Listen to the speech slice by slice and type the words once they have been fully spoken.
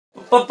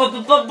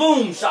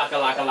Boom!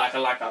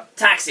 Shaka-laka-laka-laka.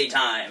 Taxi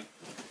time!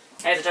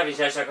 Hey, it's the Chubby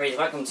Show, Shaka.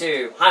 Welcome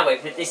to Highway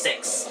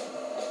 56.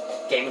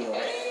 Game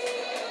and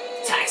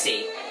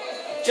Taxi.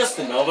 Just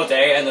another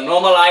day in the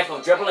normal life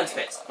of dribble and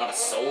spit. Not a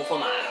soul for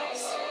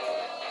miles.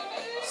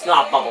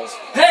 Snot bubbles.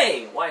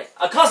 Hey! Why?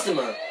 A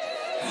customer!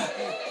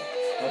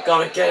 I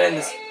gotta get in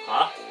this.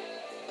 Huh?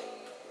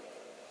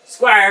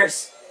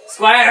 Squares!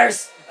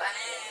 Squares!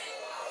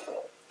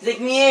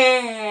 Like,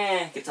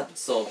 yeah! Gets up and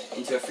sold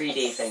into a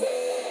 3D thing.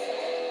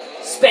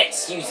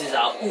 Spitz uses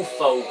our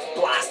UFO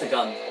blaster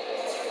gun.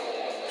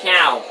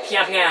 Pew,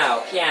 pew, pew,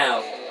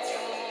 pew.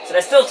 So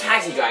they're still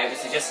taxi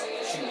drivers who just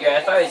shoot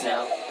UFOs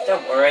now.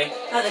 Don't worry,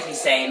 perfectly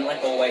sane,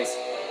 like always.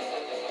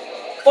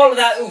 Follow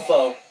that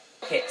UFO.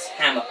 Hit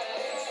hammer.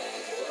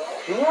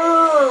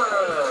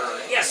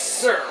 Yes,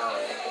 sir.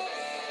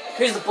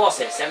 Who's the boss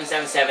here?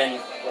 777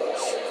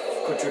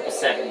 quadruple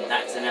 7.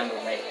 That's the number,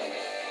 mate.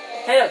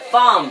 Hey, look,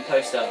 farm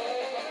poster.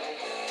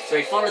 So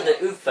we followed the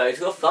UFO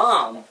to a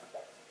farm.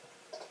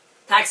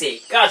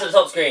 Taxi, go to the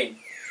top screen.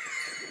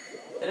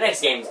 The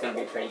next game is going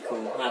to be pretty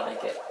cool. I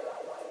like it.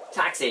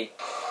 Taxi.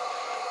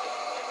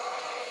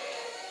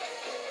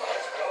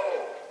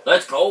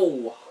 Let's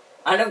go.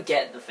 I don't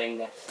get the thing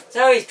there.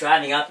 So he's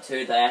driving up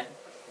to there.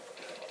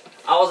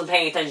 I wasn't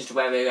paying attention to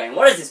where we were going.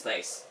 What is this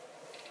place?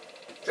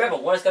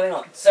 Dribble, what is going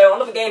on? So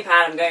on the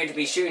gamepad, I'm going to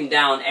be shooting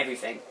down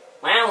everything.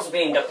 My animals are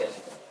being inducted.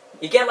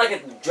 You get like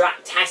a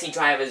taxi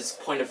driver's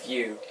point of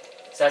view.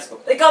 So that's cool.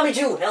 They got me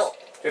too! Help!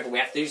 Dribble, we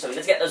have to do something.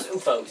 Let's get those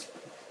UFOs.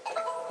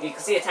 You can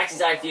see a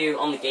taxi's eye view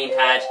on the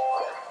gamepad.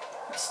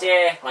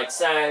 Steer, like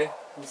so,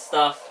 and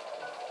stuff.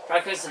 Try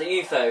close to the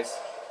UFOs.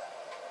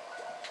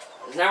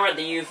 There's now we're at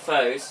the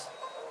UFOs.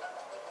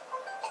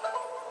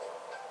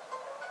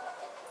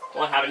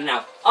 What happened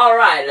now?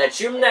 Alright, let's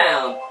shoot them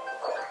down.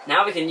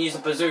 Now we can use the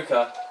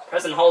bazooka.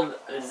 Press and hold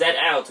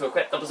ZL to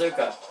equip the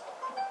bazooka.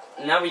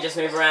 And now we just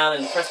move around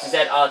and press the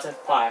ZR to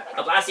fire.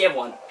 I'll blast the other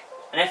one.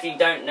 And if you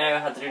don't know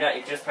how to do that,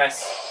 you can just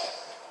press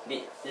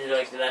the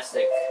left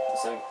stick or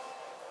something.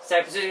 So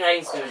bazooka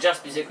aims to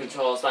adjust bazooka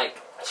controls, like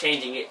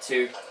changing it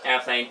to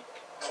airplane.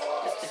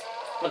 Just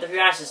want the few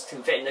ashes to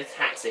fit in the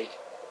taxi.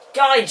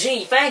 Golly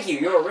gee, thank you,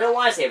 you're a real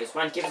lifesaver.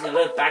 Mind giving me a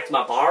lift back to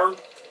my barn?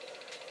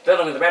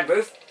 Building with a red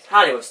roof? It's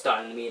hardly worth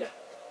starting the meter.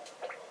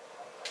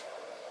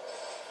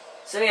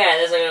 So yeah,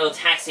 there's like a little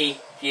taxi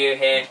view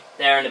here,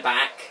 there in the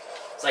back.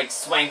 It's like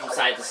swaying from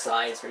side to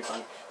side, it's pretty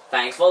fun.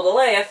 Thanks for the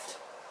lift.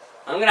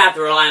 I'm gonna have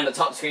to rely on the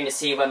top screen to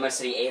see where most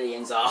of the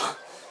aliens are.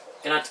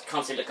 Gonna have to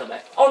constantly come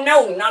back. Oh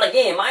no, not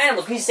again! My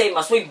animals, please save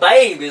my sweet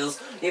babies!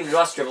 Leave the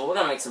rust dribble, we're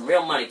gonna make some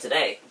real money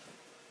today.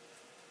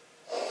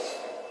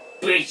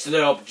 Reach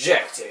the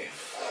objective.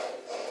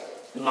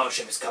 The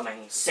mothership is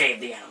coming. Save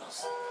the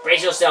animals.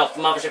 Brace yourself,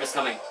 the mothership is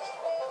coming.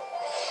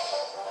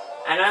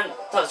 And on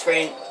top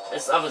screen,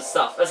 there's other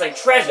stuff. There's like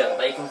treasure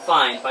that you can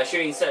find by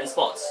shooting certain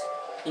spots.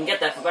 You can get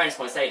that for bonus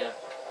points later.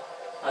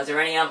 Is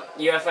there any other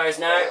UFOs?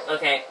 No?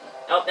 Okay.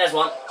 Oh, there's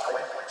one.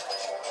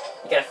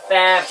 You get a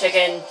fair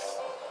chicken.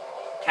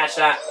 Catch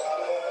that.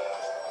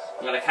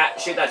 I'm gonna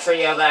shoot that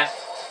tree over there.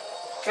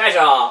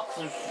 Treasure!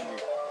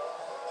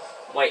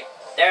 Wait,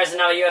 there's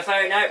another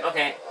UFO? No?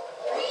 Okay.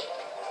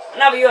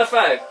 Another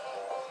UFO!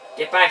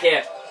 Get back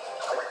here.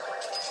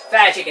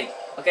 Fair chicken.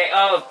 Okay,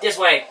 oh, this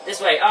way. This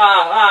way.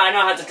 I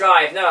know how to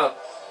drive. No.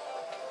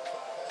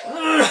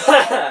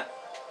 I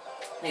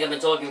think I've been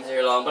talking for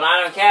too long, but I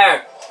don't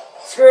care.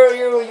 Screw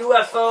you,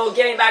 UFO.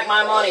 Give me back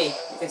my money.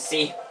 You can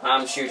see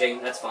I'm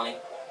shooting. That's funny. You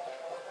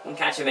can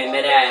catch him in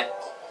midair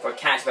for a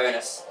catch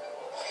bonus.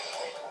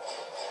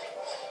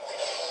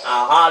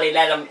 I'll hardly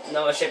let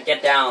another ship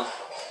get down.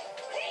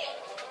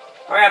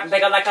 Hurry up and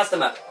pick up that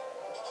customer.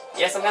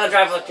 Yes, I'm gonna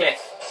drive off the cliff.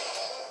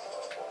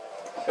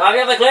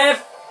 Driving off the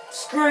cliff?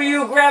 Screw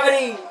you,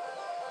 gravity!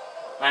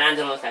 I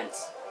landed on the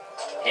fence.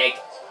 Pig.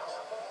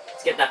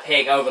 Let's get that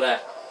pig over there.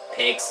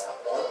 Pigs.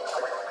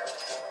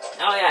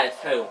 Oh yeah, it's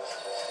poo.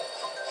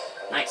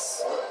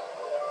 Nice.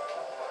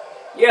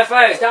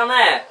 UFOs down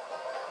there.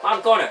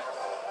 Bottom corner.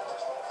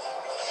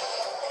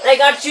 They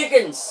got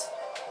chickens!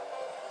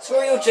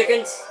 Screw you,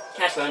 chickens.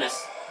 Catch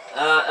bonus.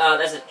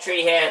 There's a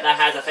tree here that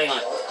has a thing on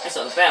it. That's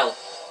on the bell.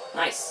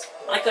 Nice.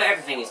 I like how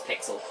everything is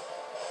pixel.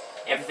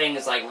 Everything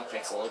is like my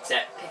pixel,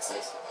 except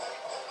pixels.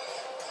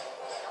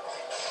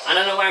 I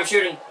don't know where I'm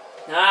shooting.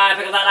 Pick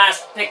up that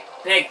last pig.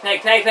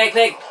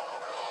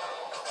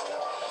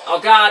 Oh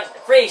god,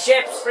 free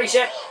ship.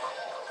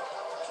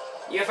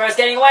 UFO's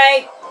getting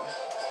away.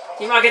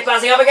 T-Market's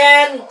bouncing up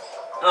again.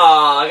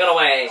 Oh, I got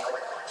away.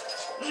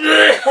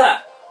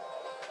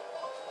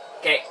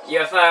 Okay,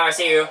 UFO, I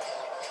see you.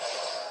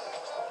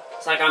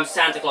 It's like I'm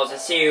Santa Claus, I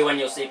see you when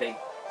you're sleeping.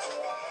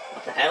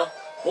 What the hell?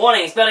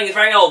 Warning, this building is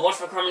very old, watch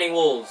for crumbling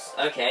walls.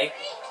 Okay.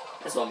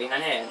 There's one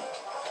behind here.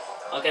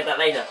 I'll get that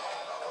later.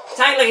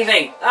 Tank looking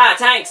thing! Ah,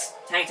 tanks!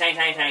 Tank.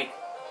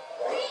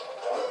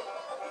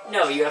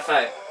 No,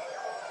 UFO.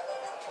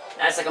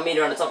 That's like a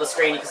meter on the top of the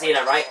screen, you can see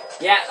that, right?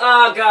 Yeah,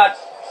 oh god!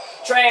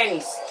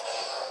 Trains!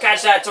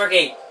 Catch that,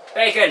 turkey!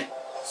 Bacon!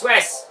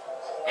 Swiss!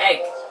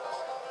 Egg!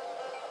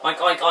 Oink,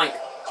 oink, oink.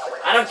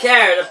 I I don't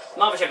care. The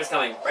mothership is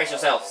coming. Brace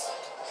yourselves.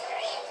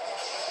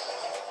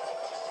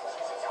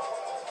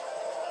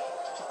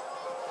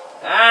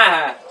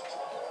 Ah.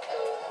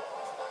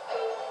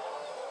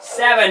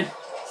 7,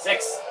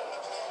 6.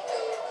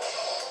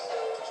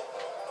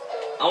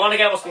 I want to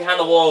get what's behind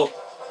the wall.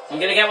 I'm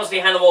gonna get what's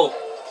behind the wall.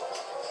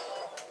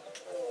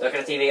 Look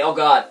at the TV. Oh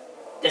god.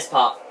 This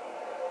part.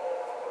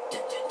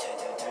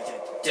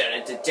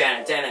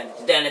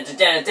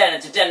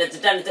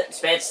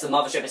 Spitz, the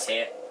mothership is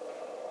here.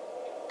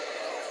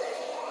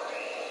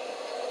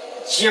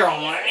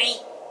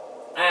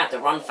 I have to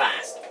run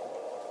fast.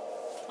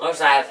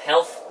 Also, I have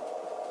health.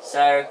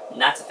 So,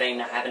 that's a thing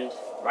that happened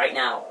right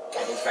now.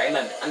 At this very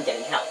moment, I'm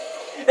getting health.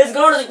 It's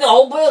going to take the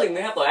whole building. We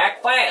have to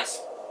act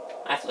fast.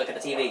 I have to look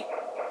at the TV.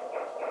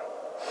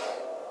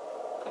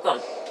 I've got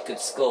a good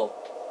score.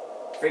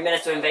 3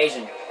 minutes to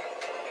invasion.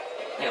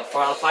 I got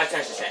 4 out of 5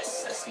 treasure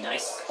chests. That's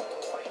nice.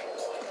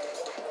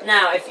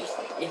 Now, if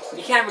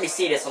you can't really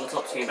see this on the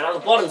top screen, but on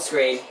the bottom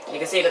screen, you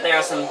can see that there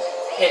are some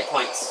hit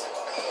points.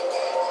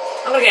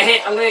 I'm gonna get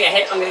hit. I'm gonna get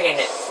hit. I'm gonna get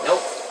hit.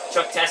 Nope.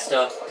 Chuck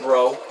tester,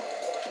 bro.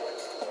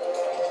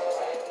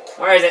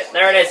 Where is it?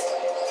 There it is.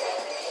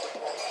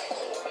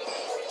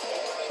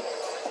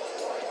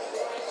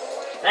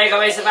 There you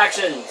go, ace of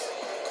actions.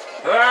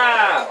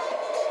 Hurrah!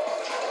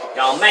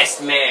 Y'all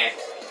missed me.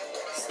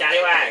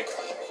 Scallywag.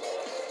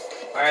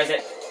 Where is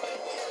it?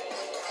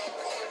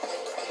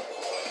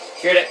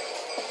 Shoot it.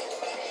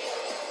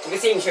 You can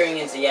see him shooting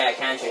into the air,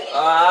 can't you?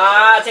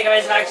 Take a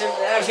ace of action.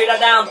 Shoot that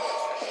down.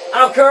 I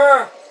don't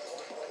care.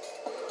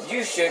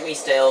 You shoot me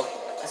still.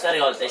 I swear to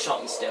God, they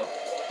shot me still.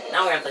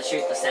 Now we have to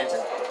shoot the center.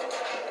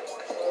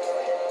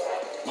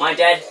 Am I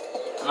dead?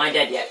 Am I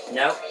dead yet?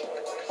 No.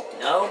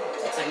 No?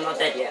 Looks like I'm not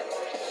dead yet.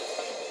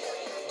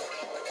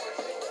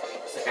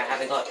 Looks like I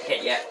haven't got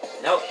hit yet.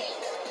 Nope.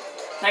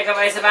 Take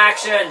evasive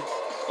action!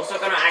 Also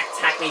gonna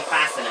attack me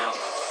faster now.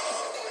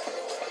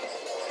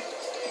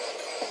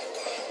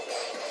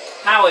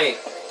 Howie!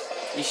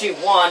 You shoot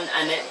one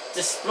and it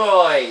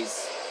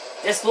destroys.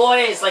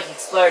 Deploy is like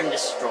explode and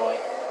destroy.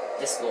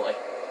 Deploy.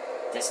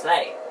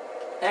 Display.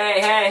 Hey,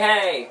 hey,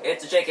 hey!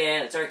 It's a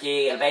chicken, a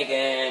turkey, a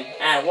bacon,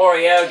 and a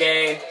Wario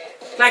game.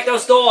 Collect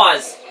those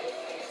doors!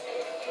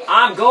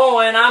 I'm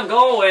going, I'm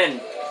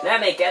going! Let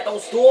me get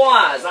those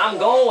doors! I'm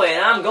going,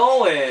 I'm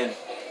going!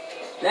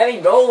 Let me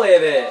roll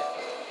with it!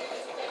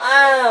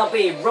 I'll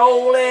be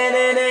rolling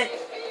in it!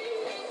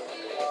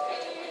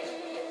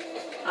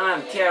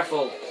 I'm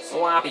careful,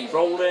 so I'll be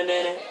rolling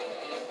in it.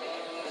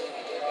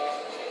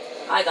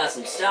 I got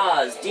some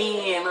stars,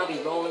 damn, I'll be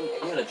rolling.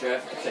 I'm gonna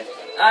drift the cliff.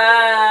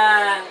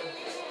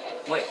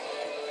 Wait.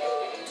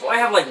 Do I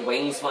have, like,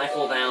 wings when I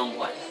fall down?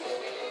 What?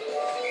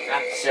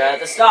 Capture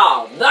the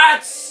star.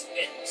 That's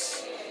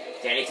it!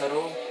 Daily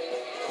total.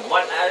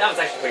 What? That was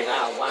actually pretty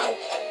loud. Wow.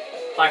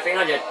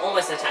 5300.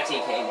 Almost a taxi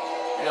king.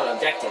 I got an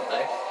objective,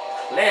 though.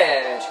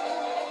 Cleared.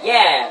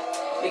 Yeah.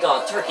 We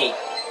got a turkey.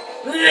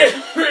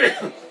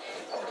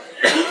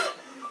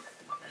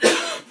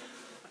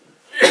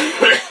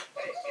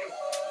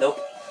 Nope.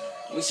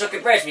 We struck a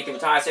bridge. We can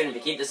retire soon if we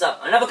keep this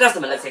up. Another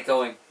customer. Let's get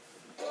going.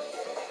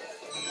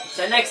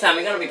 So next time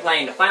we're going to be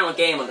playing the final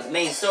game of the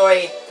main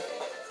story,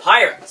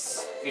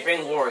 Pirates,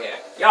 featuring Wario.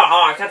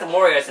 Yaha, Captain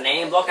Wario is the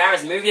name. Block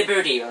arrows, move your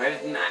booty.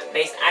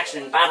 Based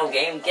action battle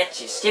game, get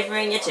you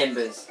shivering your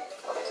timbers.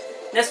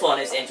 This one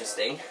is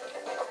interesting.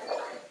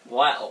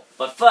 Well,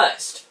 but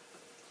first,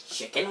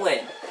 chicken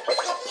win.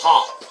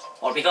 Pop.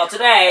 What we got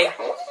today?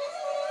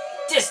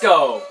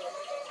 Disco.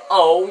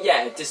 Oh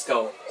yeah,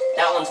 Disco.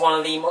 That one's one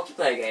of the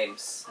multiplayer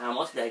games.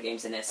 Multiplayer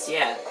games in this,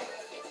 yeah.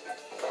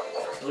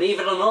 Believe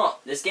it or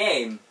not, this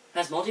game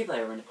has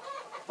multiplayer in it.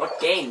 What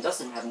game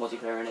doesn't have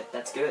multiplayer in it?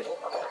 That's good.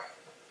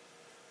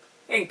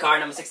 In card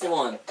number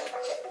 61.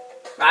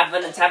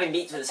 Rather than tapping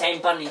beats with the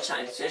same button each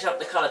time, switch up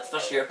the color to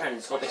flush your opponent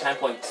and score big time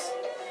points.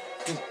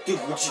 I'm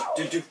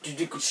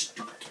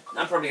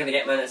probably going to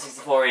get more than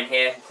 64 in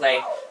here and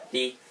play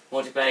the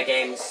multiplayer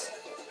games.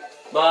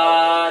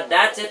 But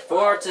that's it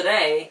for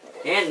today.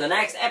 In the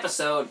next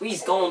episode, we're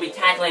going to be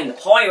tackling the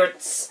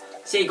pirates.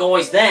 See you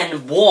guys then,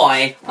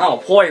 boy. I'm a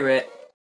pirate.